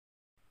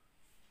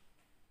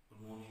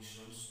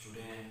students,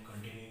 today I am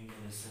continuing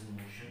the lesson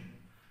motion,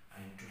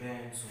 and today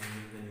I am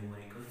solving the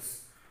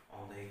numericals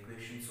on the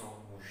equations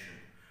of motion.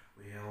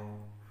 We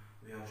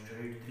have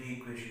studied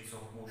three equations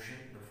of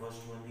motion. The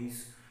first one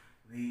is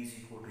v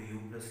is equal to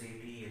u plus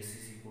at, s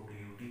is equal to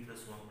ut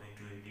plus 1 by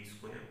 2 at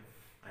square,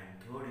 and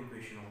third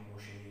equation of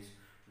motion is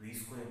v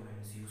square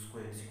minus u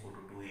square is equal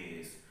to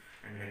 2as.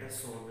 And let us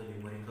solve the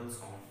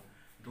numericals on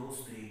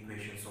those three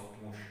equations of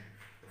motion.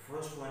 The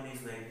first one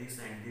is like this,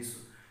 and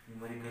this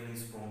numerical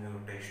is from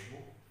your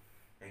textbook,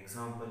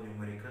 example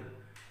numerical,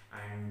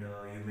 and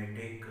you may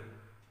take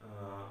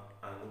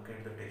a look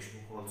at the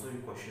textbook also.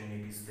 Your question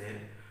it is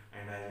there,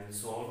 and I will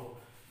solve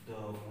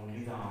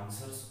only the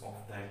answers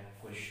of that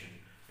question.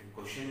 And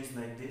question is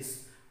like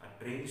this: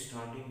 a train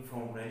starting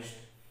from rest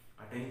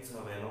attains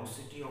a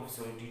velocity of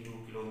 72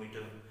 km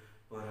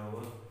per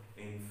hour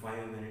in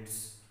 5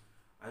 minutes.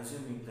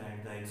 Assuming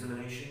that the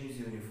acceleration is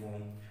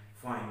uniform,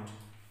 find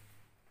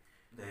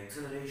the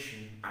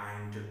acceleration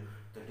and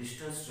the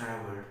distance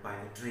travelled by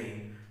the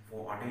train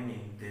for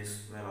attaining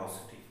this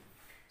velocity.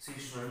 See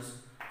students,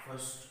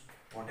 first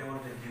whatever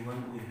the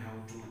given we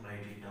have to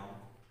write it down.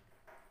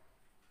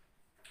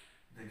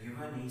 The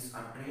given is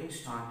a train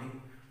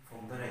starting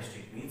from the rest.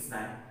 It means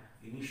that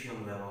initial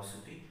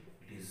velocity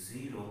it is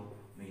 0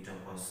 meter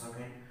per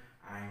second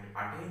and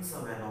attains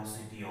a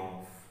velocity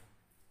of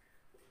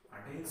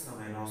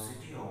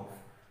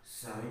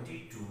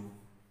 72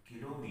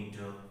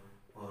 kilometer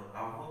per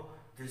hour.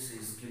 This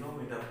is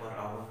kilometer per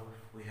hour.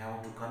 We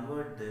have to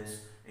convert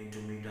this into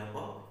meter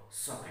per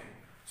second.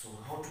 So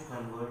how to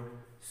convert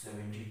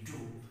 72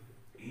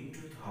 into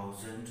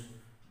 1000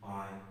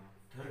 by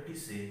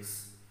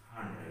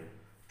 3600?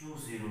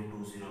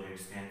 2020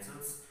 it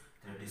cancels.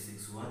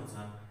 36 ones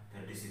are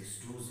 36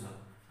 twos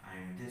are,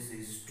 and this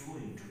is 2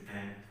 into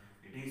 10.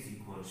 It is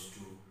equals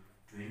to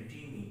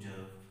 20 meter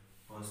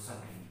per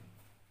second.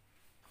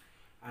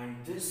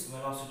 And this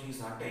velocity is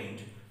attained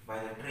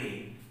by the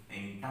train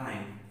in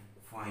time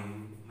 5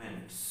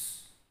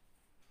 minutes.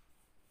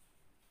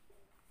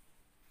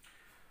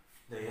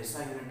 The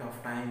SI unit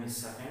of time is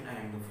second,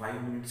 and the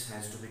 5 minutes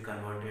has to be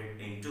converted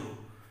into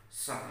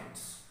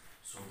seconds.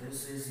 So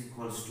this is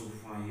equals to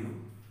 5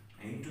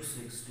 into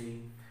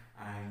 60,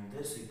 and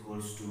this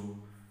equals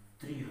to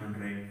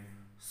 300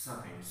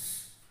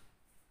 seconds.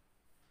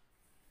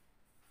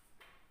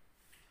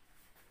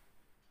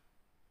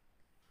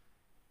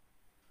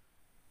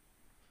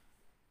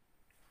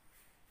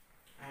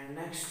 And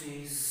next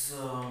is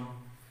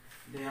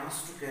they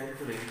asked to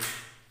calculate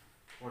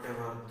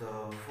whatever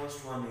the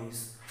first one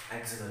is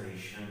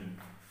acceleration.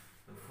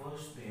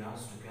 They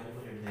asked to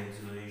calculate the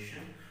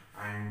acceleration,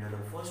 and the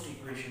first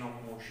equation of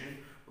motion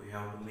we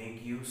have to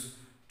make use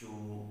to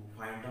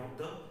find out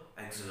the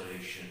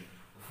acceleration.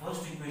 The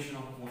first equation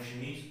of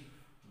motion is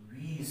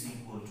v is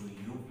equal to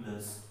u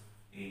plus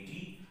at,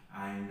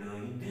 and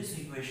in this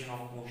equation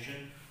of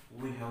motion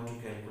we have to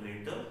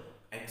calculate the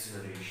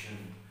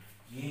acceleration.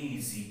 A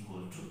is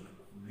equal to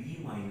v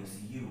minus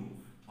u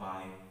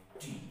by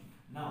t.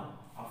 Now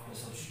after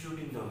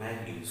substituting the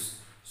values,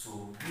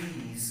 so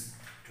v is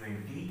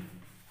 20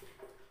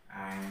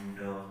 and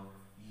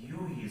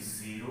u is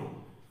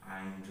 0,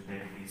 and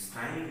that is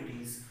time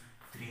it is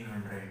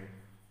 300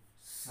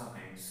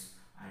 seconds,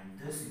 and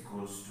this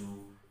equals to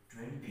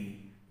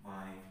 20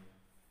 by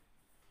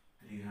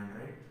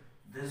 300.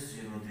 This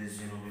 0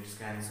 it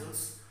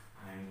cancels,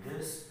 and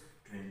this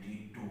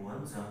 22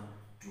 ones are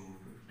 2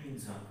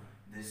 15s are.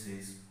 This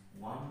is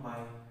 1 by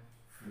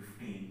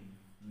 15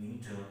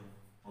 meter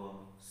per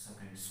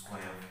second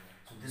square.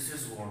 So this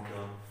is what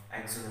the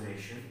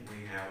acceleration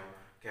we have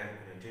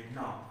calculated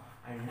now.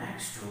 And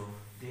next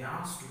they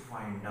asked to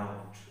find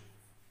out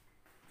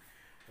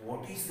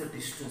what is the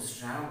distance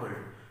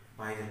travelled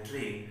by the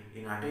train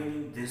in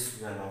attaining this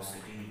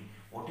velocity.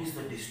 What is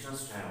the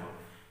distance travelled?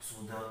 So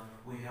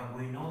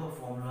we know the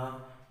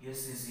formula.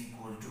 S is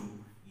equal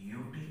to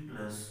ut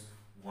plus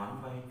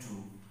 1 by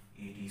 2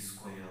 at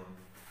square.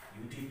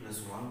 Ut plus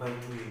 1 by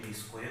 2 at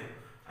square,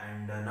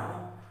 and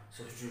now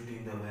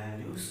substituting the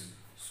values,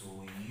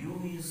 so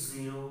u is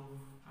 0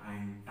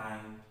 and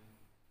time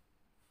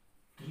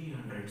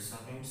 300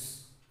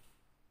 seconds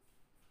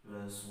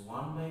plus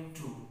 1 by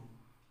 2,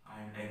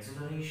 and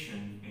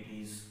acceleration it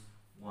is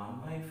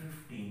 1 by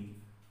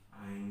 15,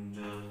 and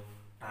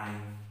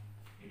time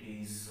it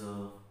is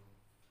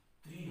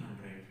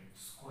 300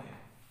 square.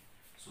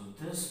 So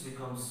this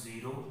becomes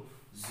 0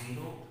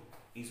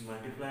 is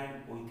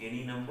multiplied with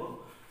any number,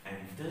 and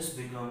this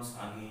becomes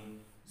again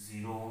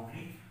 0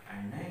 only,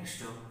 and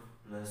next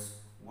plus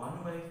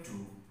 1 by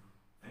 2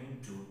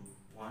 into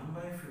 1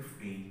 by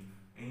 15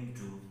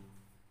 into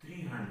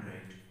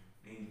 300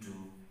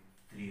 into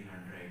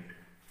 300.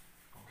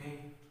 Okay,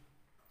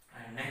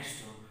 and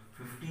next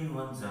 15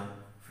 ones are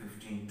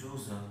 15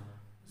 twos are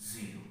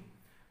 0,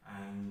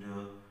 and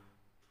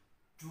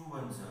 2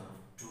 ones are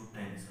 2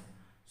 tens are.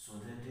 So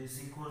that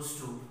is equals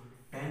to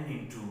 10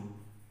 into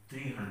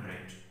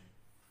 300,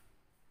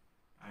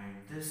 and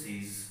this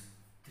is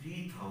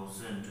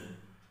 3000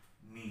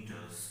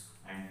 meters,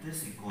 and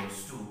this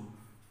equals to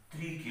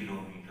 3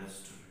 kilometers,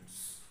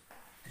 students.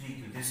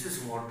 this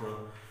is what the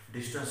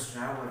distance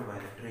traveled by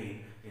the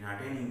train in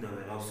attaining the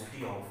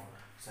velocity of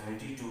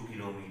 72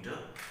 km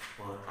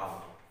per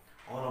hour.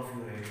 All of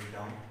you write it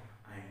down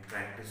and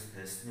practice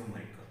this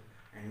numerical.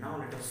 And now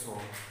let us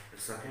solve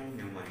the second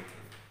numerical.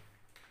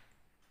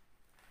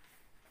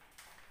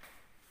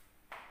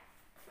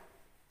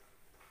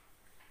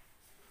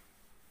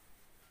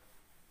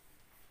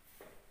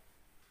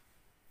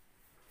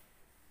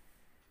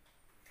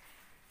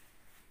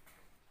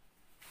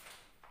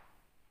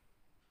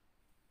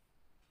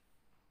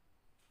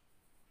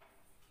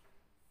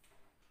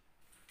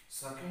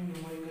 Second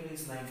numerical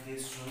is like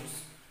this,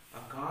 students. A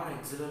car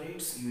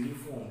accelerates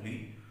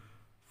uniformly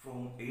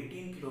from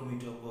 18 km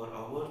per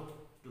hour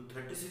to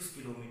 36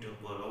 km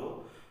per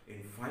hour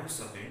in 5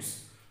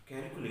 seconds.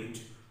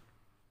 Calculate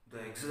the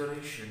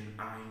acceleration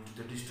and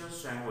the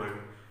distance traveled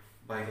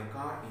by the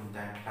car in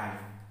that time.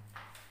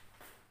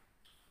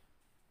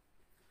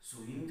 So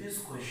in this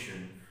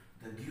question,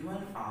 the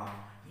given are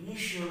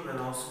initial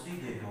velocity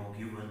they have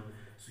given.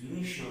 So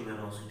initial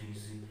velocity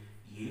is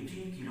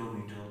 18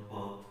 km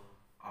per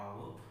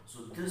hour. So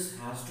this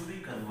has to be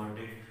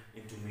converted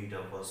into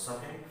meter per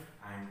second,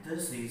 and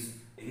this is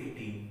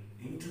 18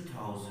 into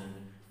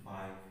 1000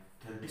 by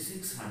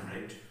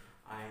 3600,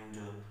 and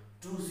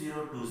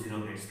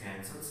 2020 gets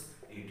cancels.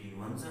 18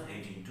 ones are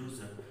 18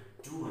 twos are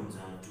 2 ones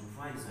are 2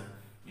 fives are.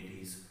 It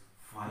is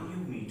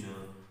 5 meter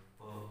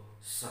per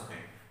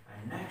second.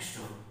 And next,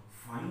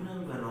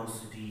 final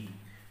velocity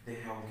they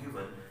have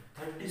given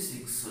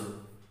 36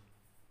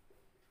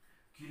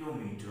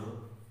 kilometer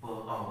per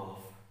hour.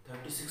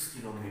 36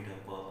 kilometer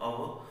per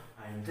hour,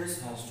 and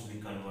this has to be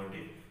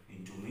converted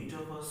into meter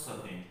per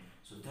second.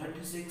 So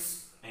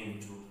 36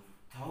 into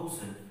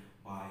 1000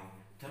 by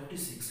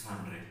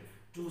 3600.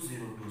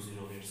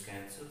 2020 gets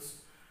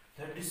cancels.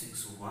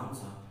 36 ones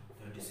are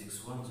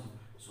 36 ones are.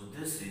 So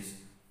this is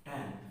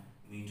 10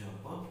 meter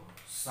per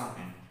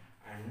second.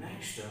 And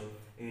next,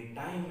 a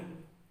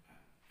time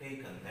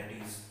taken, that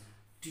is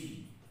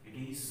t, it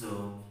is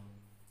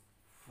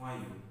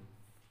 5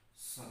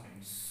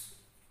 seconds.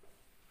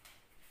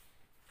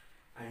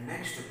 And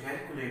next, to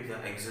calculate the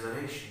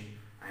acceleration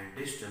and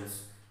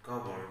distance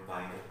covered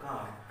by the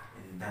car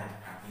in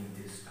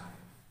this time.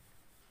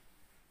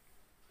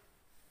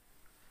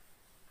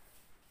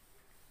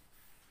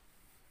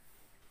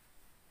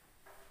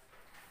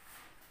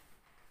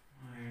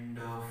 And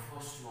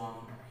first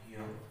one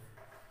here.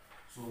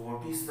 So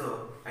what is the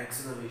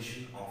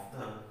acceleration of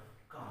the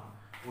car?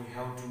 We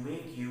have to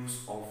make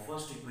use of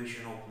first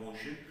equation of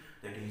motion,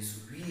 that is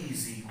v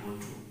is equal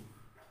to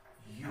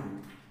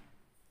u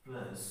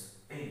plus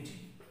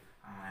 80,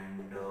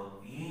 and a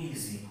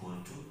is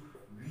equal to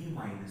v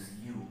minus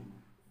u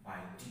by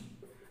t.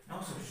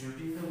 Now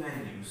substituting the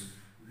values,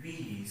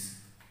 v is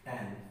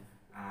 10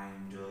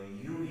 and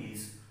u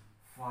is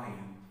 5,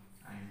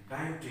 and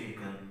time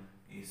taken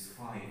is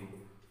 5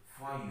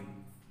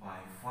 by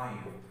 5.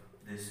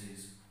 This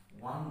is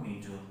 1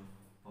 meter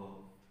per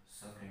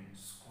second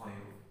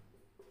square.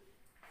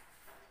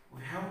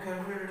 We have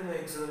calculated the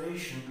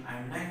acceleration,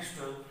 and next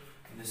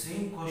in the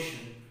same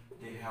question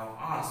they have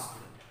asked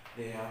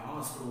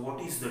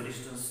what is the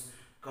distance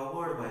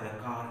covered by the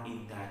car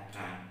in that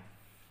time.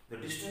 The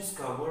distance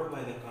covered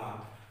by the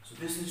car, so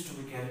this is to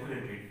be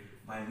calculated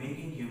by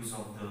making use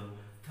of the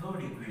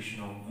third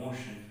equation of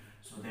motion,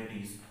 so that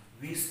is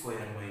v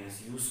square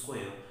minus u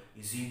square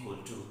is equal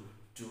to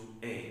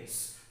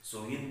 2as.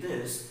 So in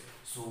this,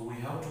 so we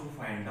have to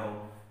find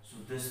out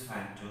this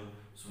factor.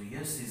 So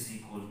s is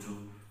equal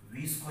to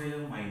v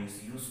square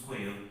minus u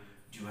square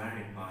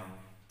divided by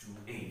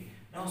 2a.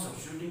 Now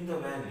substituting the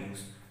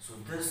values, so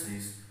this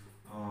is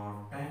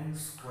 10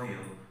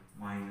 square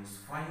minus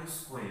 5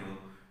 square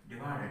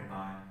divided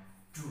by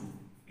 2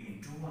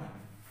 into 1.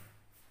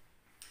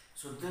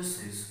 So this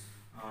is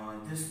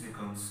this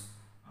becomes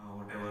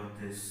whatever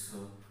this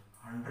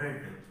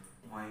 100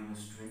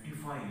 minus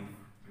 25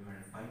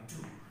 divided by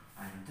 2,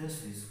 and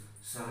this is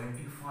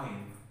 75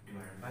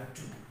 divided by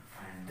 2,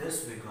 and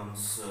this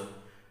becomes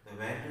the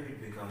value, it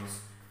becomes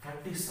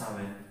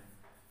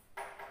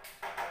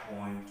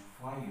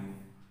 37.5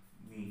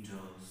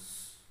 meters.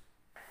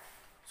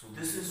 So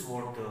this is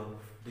what the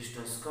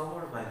distance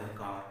covered by the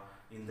car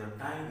in the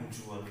time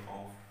interval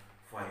of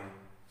 5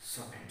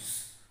 seconds.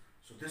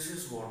 So this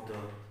is what the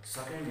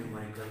second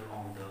numerical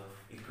on the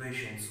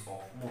equations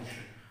of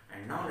motion.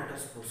 And now let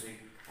us proceed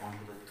on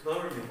to the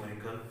third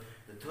numerical.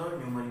 The third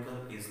numerical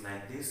is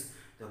like this.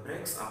 The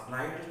brakes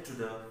applied to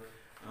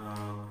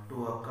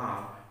a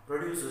car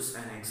produces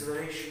an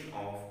acceleration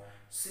of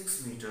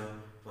 6 meter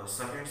per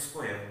second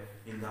square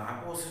in the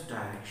opposite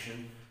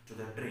direction to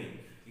the train.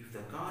 If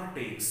the car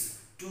takes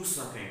 2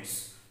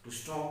 seconds to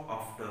stop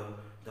after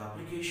the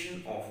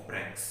application of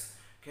brakes,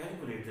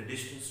 calculate the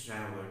distance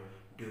traveled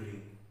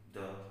during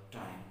the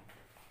time.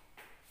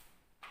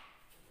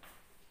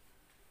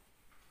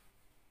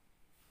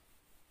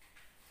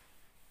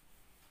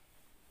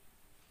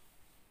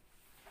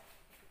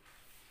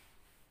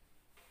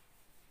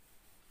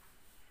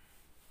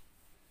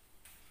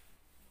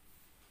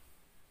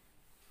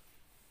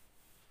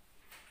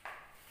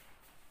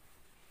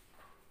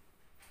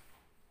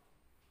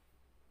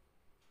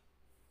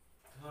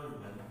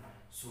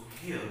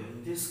 here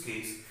in this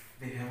case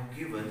they have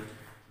given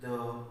the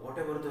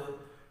whatever the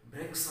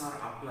brakes are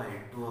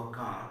applied to a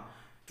car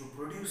to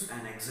produce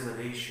an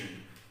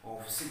acceleration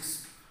of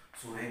 6.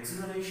 So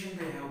acceleration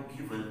they have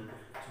given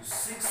to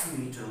 6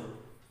 meter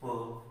per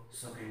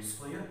second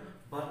square,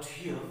 but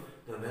here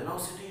the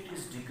velocity it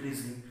is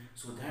decreasing,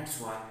 so that's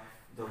why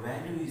the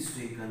value is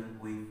taken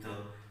with the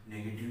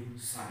negative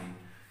sign.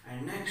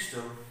 And next,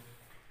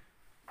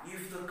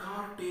 if the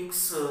car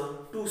takes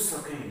 2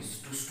 seconds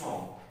to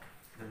stop,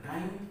 the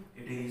time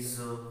it is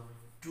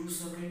 2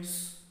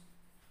 seconds,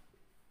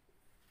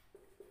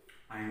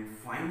 and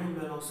final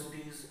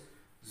velocity is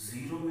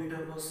 0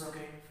 meter per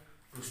second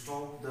to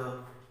stop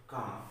the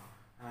car,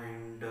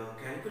 and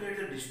calculate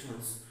the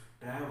distance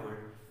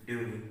traveled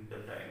during the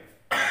time.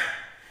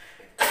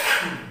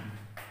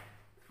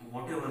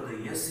 Whatever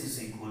the S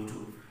is equal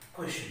to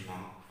question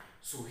mark.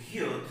 So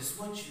here this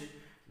much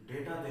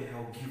data they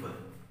have given.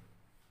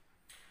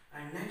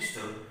 And next,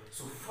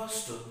 so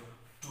first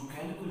to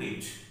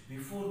calculate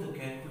before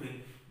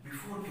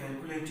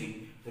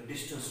calculating the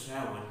distance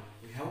traveled,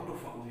 we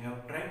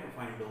have tried to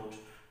find out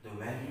the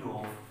value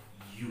of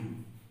u,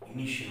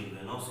 initial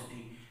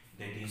velocity.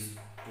 That is,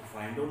 to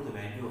find out the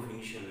value of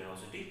initial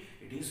velocity,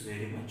 it is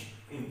very much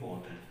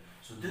important.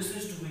 So this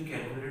is to be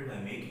calculated by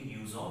making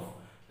use of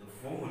the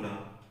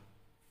formula.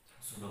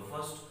 So the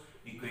first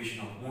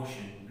equation of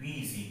motion,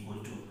 v is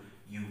equal to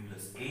u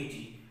plus at,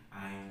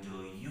 and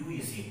u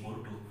is equal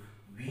to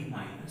v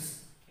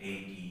minus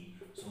at.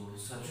 So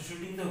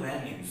substituting the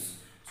values,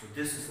 so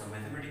this is the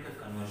mathematical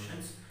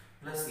conversions,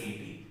 plus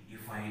at.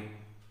 If I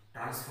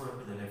transfer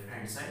to the left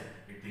hand side,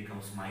 it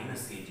becomes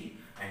minus at,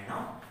 and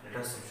now let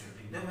us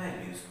substituting the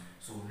values.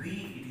 So v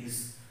it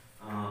is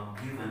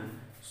given,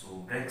 so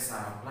brakes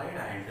are applied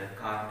and the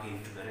car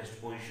came to the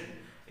rest position.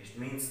 It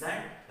means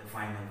that the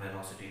final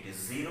velocity it is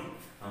 0.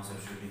 Now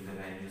substituting the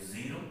value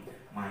 0,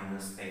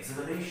 minus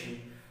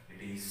acceleration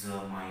it is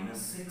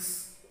minus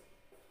 6,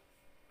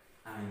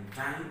 and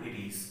time it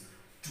is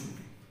 2,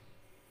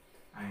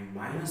 and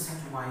minus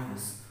into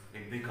minus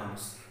it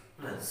becomes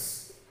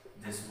plus.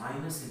 This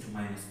minus into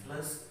minus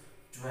plus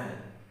 12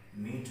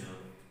 meter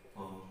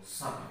per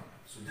second.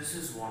 So this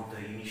is what the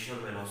initial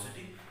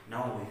velocity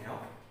now we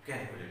have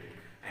calculated.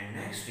 And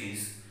next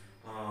is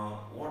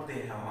what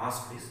they have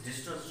asked is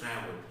distance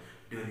traveled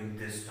during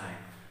this time.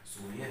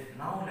 So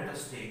now let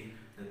us take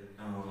the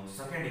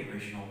second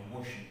equation of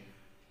motion,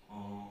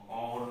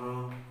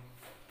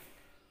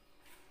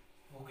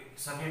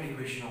 second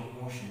equation of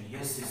motion.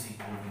 S is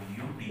equal to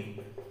ut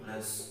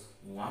plus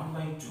 1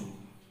 by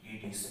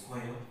 2 at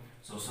square.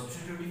 So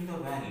substituting the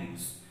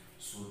values,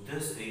 so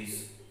this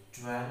is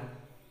 12,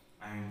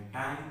 and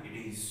time it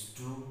is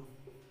 2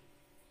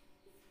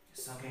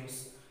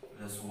 seconds,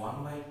 plus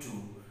 1 by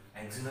 2.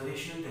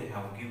 Acceleration they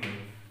have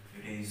given,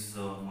 it is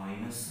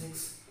minus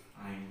 6,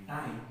 and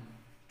time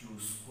 2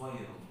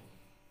 square.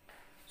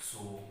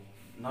 So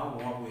now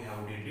what we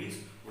have did is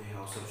we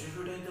have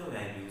substituted the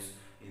values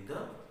in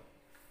the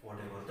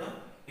whatever the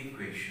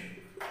equation.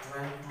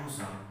 12 2s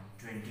are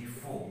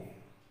 24,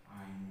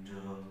 and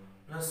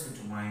plus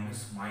into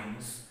minus,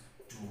 minus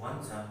 2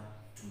 1s are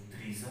 2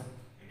 3s are,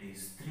 it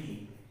is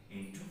 3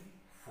 into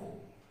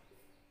 4.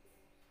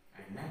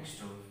 And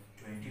next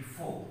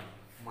 24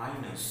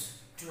 minus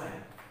 12,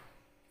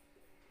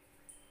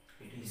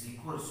 it is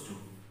equals to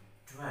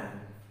 12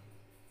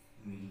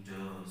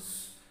 meters.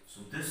 So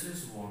this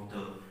is what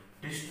the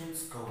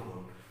distance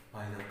covered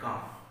by the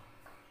car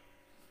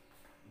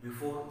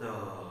before the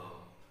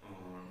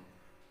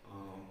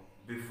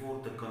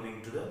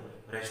coming to the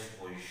rest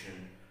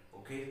position.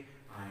 Okay,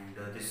 and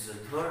this is a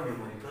third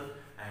numerical,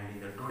 and in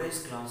the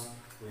today's class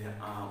we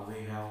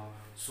have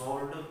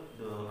solved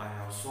I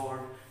have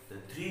solved the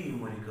 3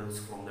 numericals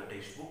from the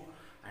textbook,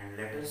 and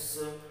let us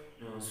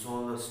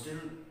solve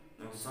still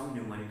some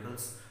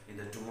numericals in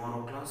the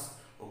tomorrow class.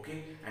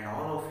 Okay, and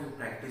all of you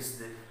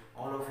practice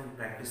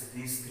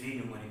these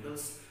 3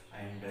 numericals,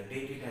 and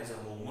take it as a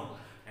homework,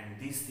 and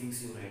these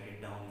things you write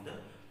it down in the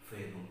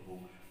fair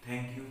notebook.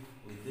 Thank you.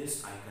 With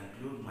this I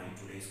conclude my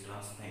today's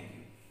class. Thank you.